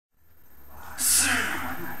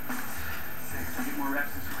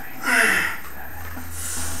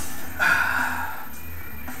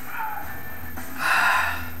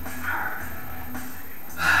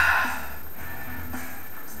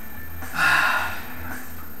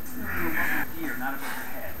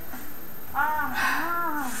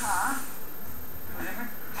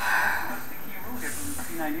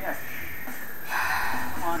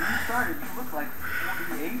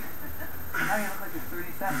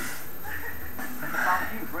found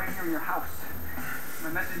you right here in your house. Am I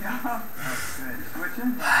messing you up? That's good.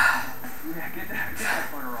 Switching? Yeah, get that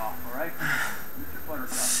butter off, alright? Get your butter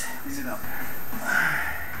stuff. Clean it up.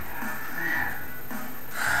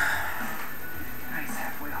 Nice,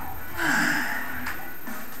 halfway home.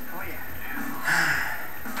 Oh yeah.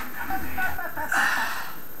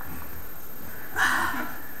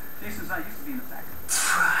 Jason's not used to being in the back.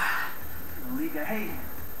 The league, hey,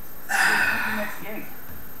 what's the next gig?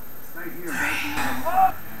 Right here, right?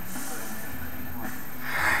 Oh!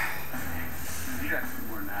 You got some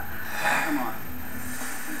more than that. Come on.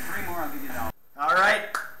 3 more, I'll give you $1. All right.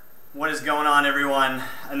 What is going on, everyone?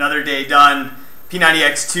 Another day done.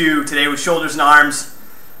 P90X2 today with shoulders and arms.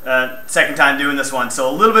 Second time doing this one, so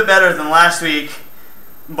a little bit better than last week,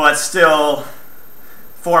 but still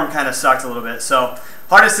form kind of sucked a little bit. So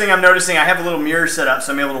hardest thing I'm noticing, I have a little mirror set up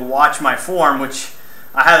so I'm able to watch my form, which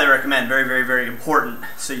I highly recommend. Very, very, very important,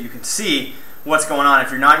 so you can see what's going on. If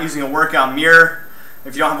you're not using a workout mirror,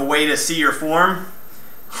 if you don't have a way to see your form,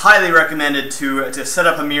 highly recommended to set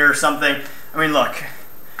up a mirror or something. I mean, look,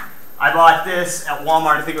 I bought this at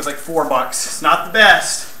Walmart. I think it was like $4. It's not the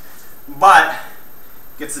best, but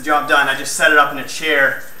gets the job done. I just set it up in a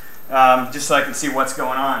chair just so I can see what's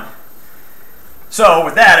going on. So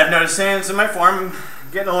with that, I've noticed since in my form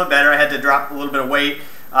getting a little better. I had to drop a little bit of weight.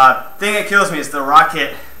 Thing that kills me is the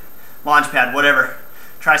rocket launch pad, whatever,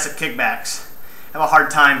 tricep kickbacks. I have a hard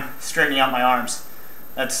time straightening out my arms.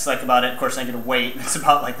 That's like about it. Of course, I get a weight. It's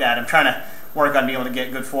about like that. I'm trying to work on being able to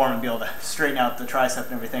get good form and be able to straighten out the tricep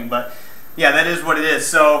and everything. But yeah, that is what it is.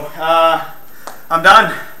 So I'm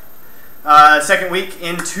done. Second week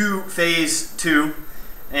into phase 2,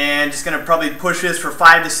 and just gonna probably push this for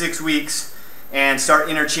 5 to 6 weeks and start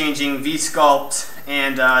interchanging V-sculpt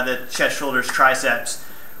and the chest, shoulders, triceps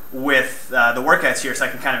with the workouts here, so I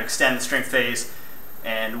can kind of extend the strength phase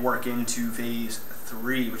and work into phase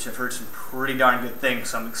 3, which I've heard some pretty darn good things.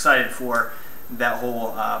 So I'm excited for that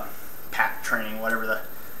whole pack training, whatever the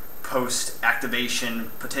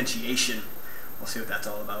post-activation potentiation. We'll see what that's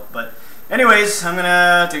all about. But anyways, I'm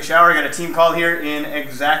gonna take a shower. I got a team call here in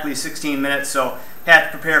exactly 16 minutes, so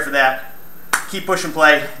have to prepare for that. Keep push and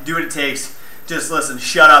play, do what it takes. Just listen,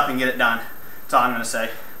 shut up and get it done. That's all I'm gonna say.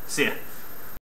 See ya.